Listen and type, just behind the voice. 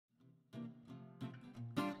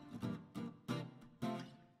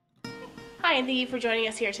Hi, and thank you for joining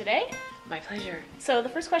us here today. My pleasure. So the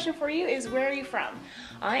first question for you is, where are you from?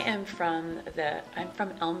 I'm from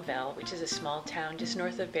Elmville, which is a small town just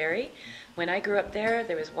north of Barrie. When I grew up there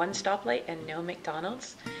was one stoplight and no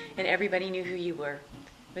McDonald's, and everybody knew who you were.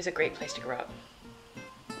 It was a great place to grow up.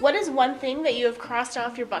 What is one thing that you have crossed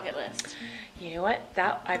off your bucket list? You know what?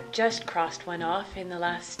 I've just crossed one off in the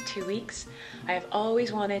last 2 weeks. I have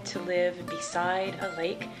always wanted to live beside a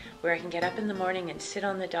lake where I can get up in the morning and sit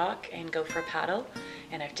on the dock and go for a paddle,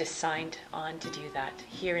 and I've just signed on to do that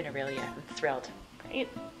here in Aurelia. I'm thrilled. Great.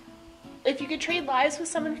 If you could trade lives with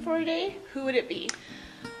someone for a day, who would it be?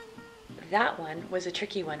 That one was a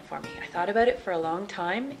tricky one for me. I thought about it for a long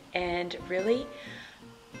time, and really,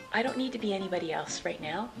 I don't need to be anybody else right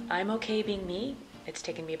now. I'm okay being me. It's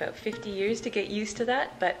taken me about 50 years to get used to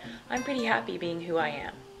that, but I'm pretty happy being who I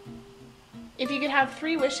am. If you could have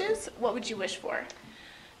 3 wishes, what would you wish for?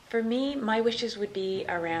 For me, my wishes would be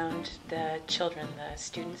around the children, the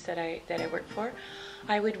students that I work for.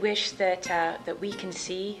 I would wish that we can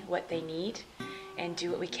see what they need and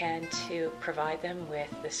do what we can to provide them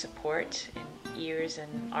with the support and ears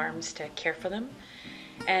and arms to care for them,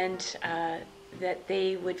 and that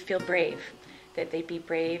they would feel brave, that they'd be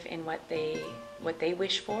brave in what they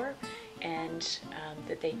wish for, and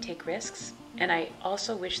that they take risks. And I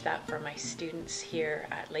also wish that for my students here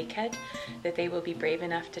at Lakehead, that they will be brave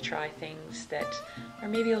enough to try things that are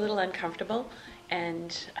maybe a little uncomfortable,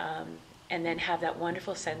 and then have that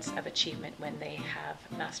wonderful sense of achievement when they have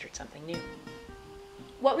mastered something new.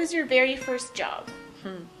 What was your very first job?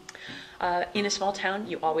 In a small town,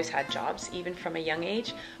 you always had jobs, even from a young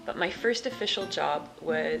age, but my first official job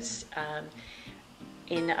was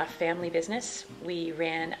in a family business. We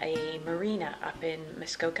ran a marina up in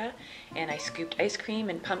Muskoka, and I scooped ice cream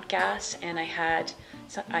and pumped gas, and I had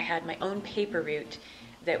my own paper route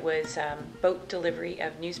that was boat delivery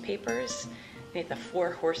of newspapers with a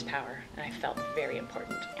 4 horsepower, and I felt very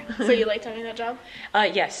important. So you liked having that job?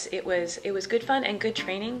 Yes, it was good fun and good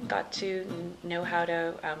training. Got to know how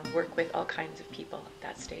to work with all kinds of people at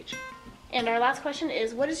that stage. And our last question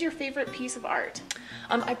is, what is your favorite piece of art?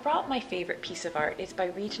 I brought my favorite piece of art. It's by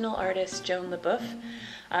regional artist Joan LeBoeuf.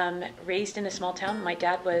 Raised in a small town, my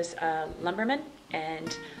dad was a lumberman,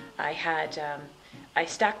 and I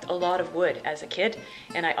stacked a lot of wood as a kid,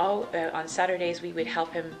 and on Saturdays we would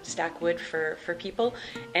help him stack wood for people,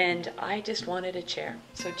 and I just wanted a chair.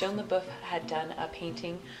 So Joan LeBoeuf had done a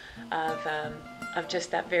painting of just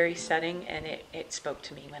that very setting, and it spoke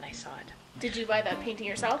to me when I saw it. Did you buy that painting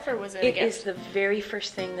yourself, or was it a gift? It is the very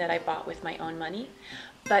first thing that I bought with my own money.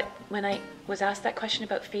 But when I was asked that question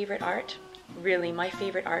about favorite art, really my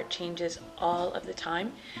favorite art changes all of the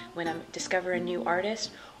time. When I discover a new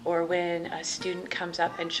artist, or when a student comes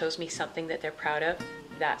up and shows me something that they're proud of,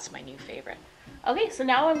 that's my new favorite. Okay, so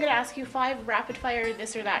now I'm going to ask you 5 rapid-fire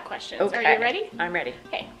this or that questions. Okay. Are you ready? I'm ready.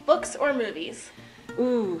 Okay. Books or movies?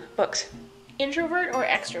 Ooh, books. Introvert or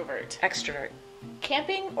extrovert? Extrovert.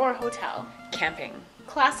 Camping or hotel? Camping.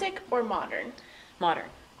 Classic or modern? Modern.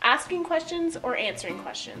 Asking questions or answering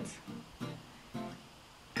questions?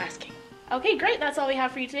 Asking. Okay, great. That's all we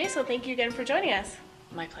have for you today, so thank you again for joining us.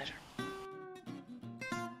 My pleasure.